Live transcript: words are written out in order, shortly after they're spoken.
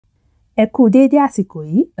Ẹ kú dédé àsìkò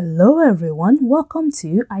yìí. Hello everyone, welcome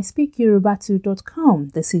to ispeakyoruba2.com.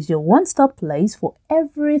 This is your one-stop place for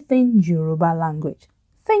everything Yoruba language.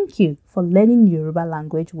 Thank you for learning Yoruba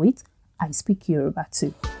language with I Speak Yoruba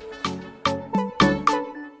Too.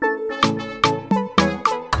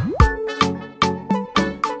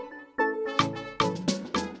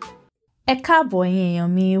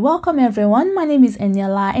 Welcome everyone. My name is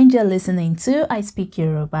Eniola and you're listening to I Speak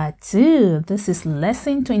Yoruba Too. This is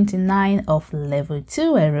lesson 29 of level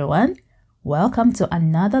 2, everyone. Welcome to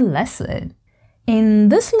another lesson. In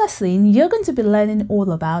this lesson, you're going to be learning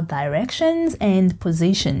all about directions and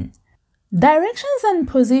position. Directions and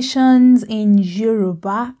positions in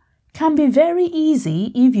Yoruba can be very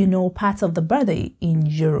easy if you know parts of the body in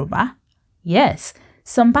Yoruba. Yes.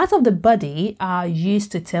 Some parts of the body are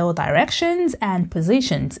used to tell directions and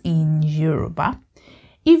positions in Yoruba.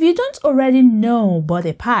 If you don't already know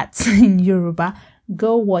body parts in Yoruba,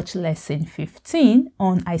 go watch lesson 15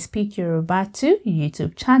 on I Speak Yoruba Too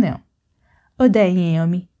YouTube channel. Ó dá ẹ̀yin èèyàn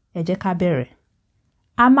mi, ẹ jẹ́ ká bẹ̀rẹ̀.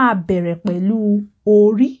 A máa bẹ̀rẹ̀ pẹ̀lú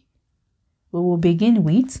orí. We will begin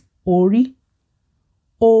with orí.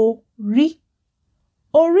 Orí.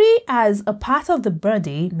 Orí as a part of the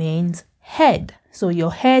body means head. So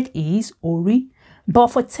your head is ori. But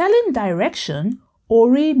for telling direction,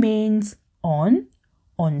 ori means on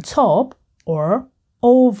top, or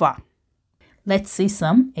over. Let's see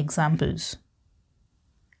some examples.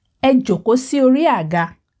 Ẹ jókòó sí orí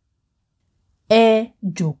àga. Ẹ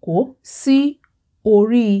jókòó sí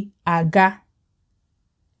orí àga.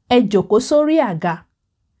 Ẹ jókòó sórí àga.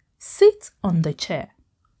 Sit on the chair.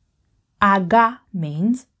 Àga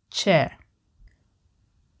means chair.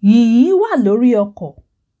 Yìnyín wà lórí ọkọ̀.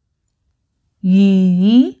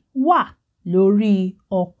 Yìnyín wà lórí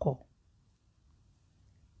ọkọ̀.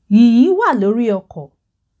 Yìnyín wà lórí ọkọ̀.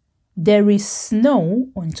 There is snow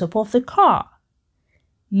on top of the car.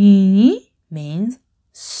 Yìnyín means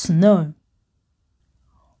snow.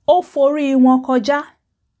 Ó forí wọn kọjá.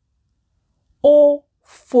 Ó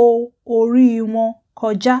fo orí wọn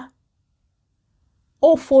kọjá.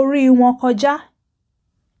 Ó forí wọn kọjá.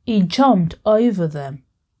 He jumped over them.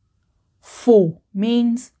 Fo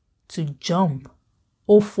means to jump.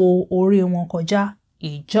 Ó fo orí wọn kọjá.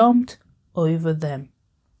 He jumped over them.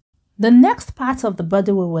 The next part of the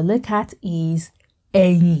body we will look at is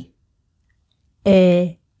ẹ̀yìn.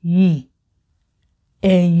 Ẹ̀yìn.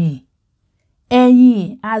 Ẹ̀yìn.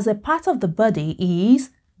 Ẹ̀yìn as a part of the body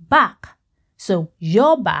is back. So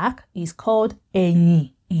your back is called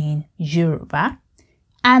ẹ̀yìn in Yoruba.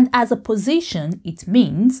 And as a position, it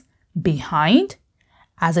means behind.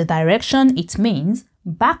 As a direction, it means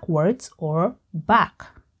backwards or back.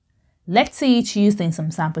 Let's see it used in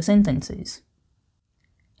some sample sentences.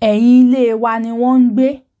 Ẹ̀yìn ilé wa ni wọ́n ń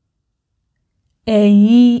gbé.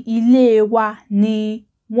 Ẹ̀yìn ilé wa ni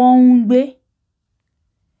wọ́n ń gbé.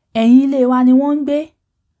 Ẹ̀yìn ilé wa ni wọ́n ń gbé.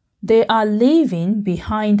 They are living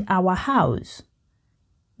behind our house.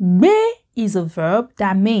 Gbé is a verb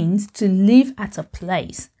that means to live at a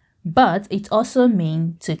place, but it also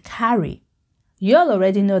means to carry. You all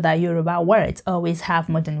already know that Yoruba words always have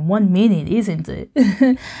more than one meaning, isn't it?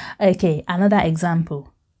 Okay, another example.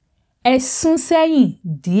 Ẹ sún sẹ́yìn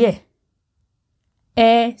díẹ̀.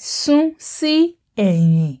 Ẹ sún sí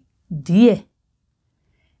ẹ̀yìn díẹ̀.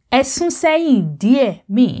 Ẹ sún sẹ́yìn díẹ̀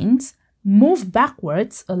means move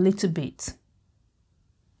backwards a little bit.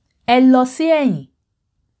 Ẹ lọ sí ẹ̀yìn.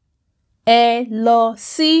 Ẹ lọ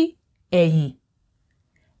sí ẹ̀yìn.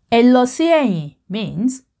 Ẹ lọ sí ẹ̀yìn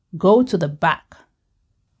means go to the back.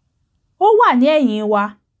 Ó wà ní ẹ̀yìn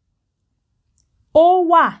wa. Ó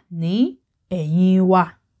wà ní ẹ̀yìn wa.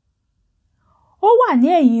 Ó wà ní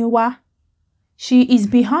ẹ̀yìn wa. She is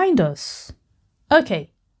behind us.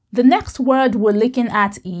 Okay, the next word we're looking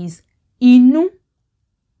at is inú.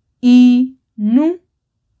 Inú.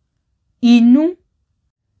 Inú.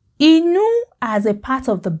 Inú as a part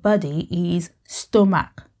of the body is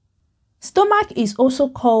stomach. Stomach is also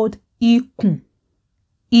called ikùn.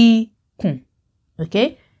 Ikùn.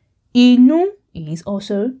 Okay? Inú is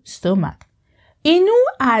also stomach. Inú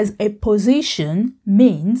as a position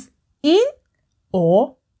means in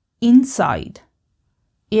or inside.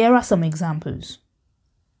 Here are some examples.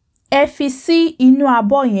 Ẹ fi sí inú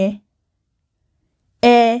abọ́ yẹn.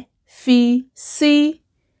 Ẹ fi sí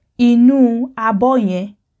inú abọ́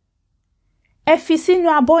yẹn. Ẹ fi sínú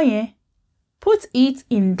abọ́ yẹn. Put it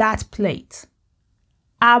in that plate.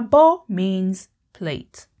 Abọ́ means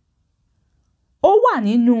plate. Ó wà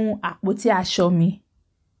nínú àpótí aṣọ mi.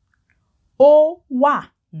 Ó wà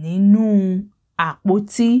nínú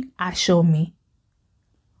àpótí aṣọ mi.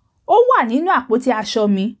 Ó wà nínú àpótí aṣọ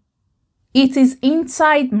mi. It is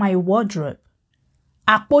inside my wardrobe.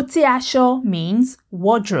 Àpótí aṣọ means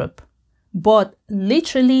wardrobe, but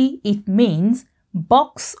literally it means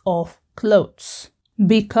box of clothes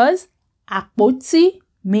because àpótí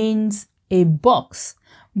means a box,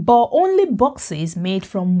 but only boxes made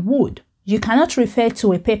from wood. You cannot refer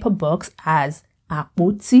to a paper box as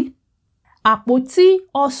àpótí. Àpótí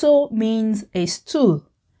also means a stool.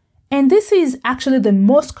 And this is actually the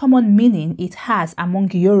most common meaning it has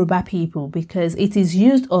among Yoruba people because it is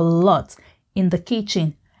used a lot in the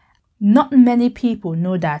kitchen. Not many people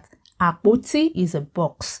know that àpótí is a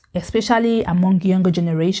box, especially among younger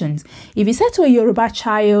generations. If you say to a Yoruba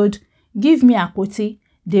child, give me àpótí,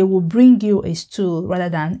 they will bring you a stool rather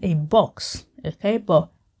than a box. Okay, but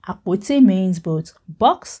àpótí means both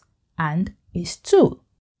box and a stool.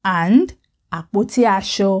 And àpótí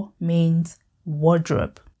aṣọ means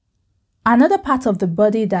wardrobe. Another part of the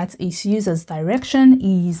body that is used as direction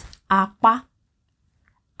is apá.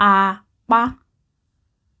 Apá.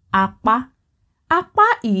 Apá. Apá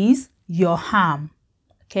is your arm.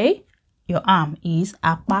 Okay? Your arm is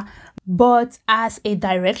apá. But as a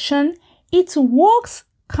direction, it works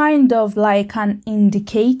kind of like an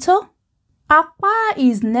indicator. Apá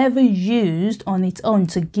is never used on its own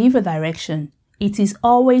to give a direction. It is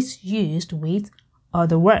always used with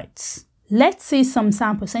other words. Let's see some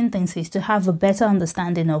sample sentences to have a better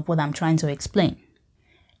understanding of what I'm trying to explain.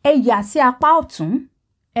 Ẹ yà sí apá ọ̀tún,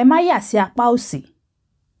 ẹ má yà sí apá òsì.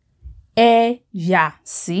 Ẹ yà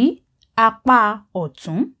sí apá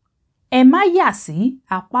ọ̀tún, ẹ má yà sí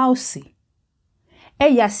apá òsì. Ẹ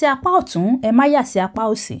yà sí apá ọ̀tún, ẹ má yà sí apá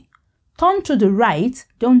òsì. Turn to the right,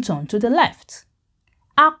 don't turn to the left.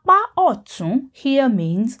 Apá ọ̀tún here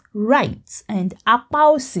means right and apá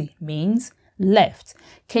òsì means left.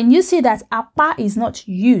 Can you see that apá is not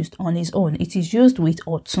used on its own? It is used with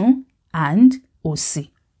ọ̀tún and òsì.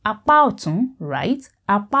 Apá ọ̀tún, right,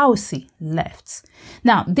 apá òsì, left.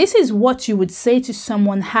 Now, this is what you would say to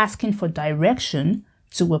someone asking for direction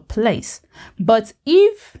to a place. But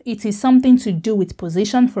if it is something to do with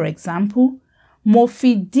position, for example, mo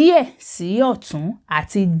fi díẹ̀ sí ọ̀tún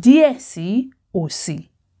àti díẹ̀ sí òsì.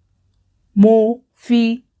 Mo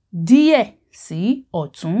fi díẹ̀ sí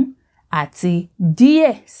ọ̀tún àti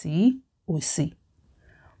díẹ̀ sí òsì.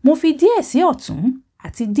 Mo fi díẹ̀ sí ọ̀tún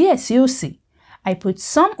àti díẹ̀ sí òsì. I put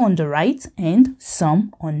some on the right and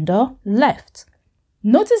some on the left.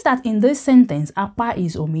 Notice that in this sentence, apá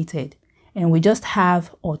is omitted and we just have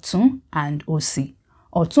ọ̀tún and òsì.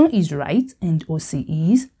 Ọ̀tún is right and òsì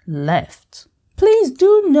is left. Please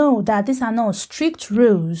do know that these are not strict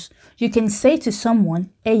rules. You can say to someone,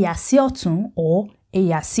 ẹ yà sí ọ̀tún or ẹ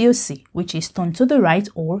yà sí òsì, which is turn to the right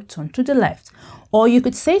or turn to the left. Or you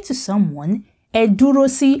could say to someone, ẹ dúró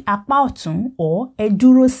sí apá ọ̀tún or ẹ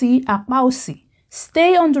dúró sí apá òsì.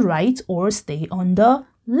 Stay on the right or stay on the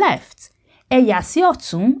left. Ẹ yà sí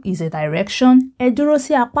ọ̀tún is a direction. Ẹ dúró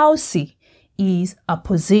sí apá òsì is a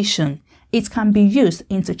position. It can be used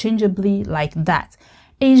interchangeably like that.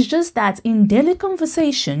 It's just that in daily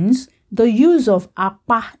conversations, the use of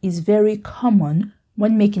apá is very common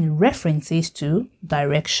when making references to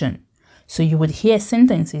direction. So you would hear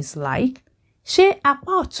sentences like, ṣé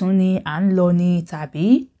apá ọ̀tún ni à ń lọ ni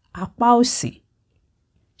tàbí apá òsì?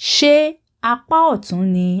 Ṣé apá ọ̀tún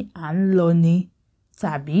ni à ń lọ ni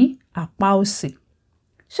tàbí apá òsì?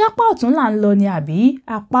 Ṣé apá ọ̀tún là ń lọ ni àbí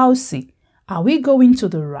apá òsì? Are we going to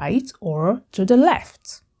the right or to the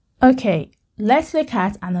left? Okay, let's look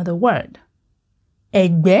at another word.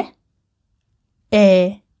 Ẹ̀gbẹ́.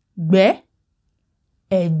 Ẹ̀gbẹ́.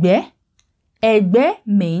 Ẹ̀gbẹ́. Ẹ̀gbẹ́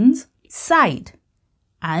means side.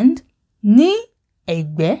 And ní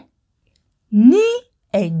ẹ̀gbẹ́. Ní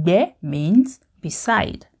ẹ̀gbẹ́ means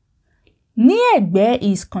beside. Ní ẹ̀gbẹ́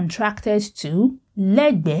is contracted to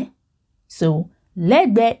lẹ́gbẹ́. So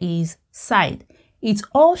lẹ́gbẹ́ is side. It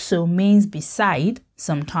also means beside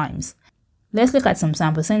sometimes. Let's look at some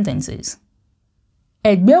sample sentences.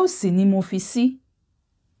 Ẹ̀gbẹ́ òsì ni mo fi sí.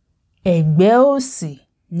 Ẹ̀gbẹ́ òsì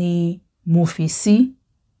ni mo fi sí.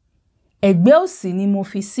 Ẹ̀gbẹ́ òsì ni mo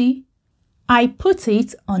fi sí. I put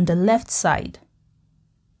it on the left side.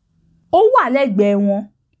 Ó wà lẹ́gbẹ̀ẹ́ wọn.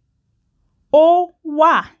 Ó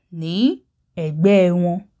wà ní ẹ̀gbẹ́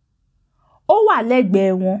wọn. Ó wà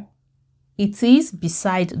lẹ́gbẹ̀ẹ́ wọn. It is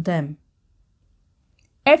beside them.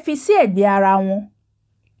 Ẹ fi sí ẹ̀gbẹ́ ara wọn.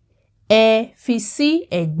 Ẹ fi sí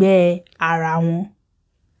ẹ̀gbẹ́ ara wọn.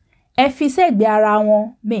 Ẹ fi sí ẹ̀gbẹ́ ara wọn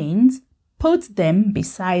means put them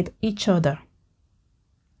beside each other.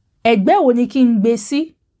 Ẹ̀gbẹ́ wo ni kí n gbé sí?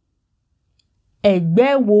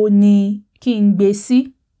 Ẹ̀gbẹ́ wo ni kí n gbé sí?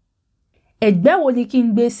 Ẹ̀gbẹ́ wo ni kí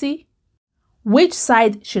n gbé sí? Which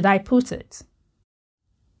side should I put it?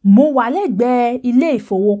 Mo wà lẹ́gbẹ̀ẹ́ ilé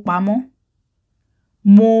ìfowópamọ́.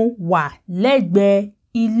 Mo wà lẹ́gbẹ̀ẹ́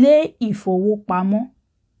ilé ìfowópamọ́.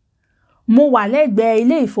 Mo wà lẹ́gbẹ̀ẹ́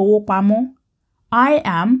ilé ìfowópamọ́. I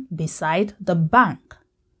am beside the bank.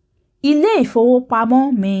 Ilé ìfowópamọ́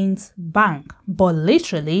means bank, but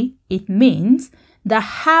literally it means the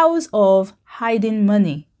house of hiding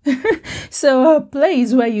money. So a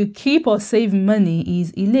place where you keep or save money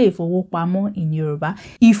is ilé ìfowópamọ́ in Yoruba.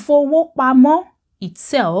 Ìfowópamọ́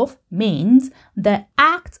itself means the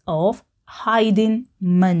act of hiding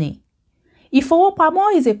money.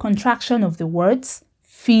 Ìfowópamọ́ is a contraction of the words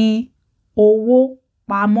fi owó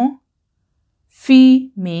pamọ́.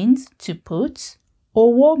 Fi means to put,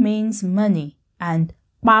 owó means money, and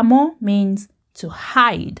pamọ́ means to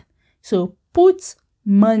hide. So put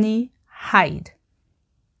money, hide.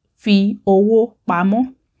 Fi owó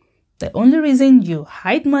pamọ́. The only reason you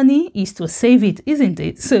hide money is to save it, isn't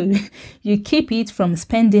it? So you keep it from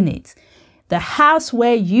spending it. The house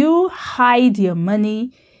where you hide your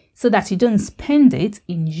money so that you don't spend it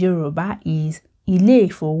in Yoruba is ilé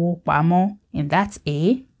ìfowópamọ́, and that's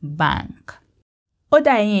a bank. Ó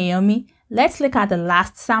dà ẹ̀yin èèyàn mi, let's look at the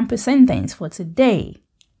last sample sentence for today.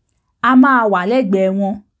 A máa wà lẹ́gbẹ̀ẹ́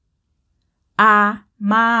wọn. A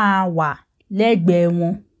máa wà lẹ́gbẹ̀ẹ́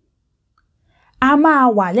wọn. A máa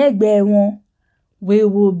wà lẹ́gbẹ̀ẹ́ wọn. We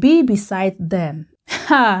will be beside them.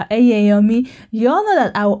 Ha! Ẹ̀yin èèyàn mi, you all know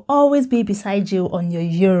that I will always be beside you on your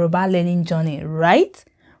Yoruba learning journey, right?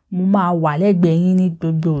 Mo máa wà lẹ́gbẹ̀ẹ́ yín ní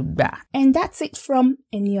gbogbo ìgbà. And that's it from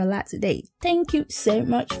Eniola today. Thank you so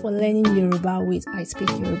much for learning Yoruba with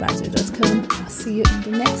ispeakyoruba2.com. I'll see you in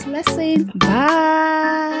the next lesson. Bye!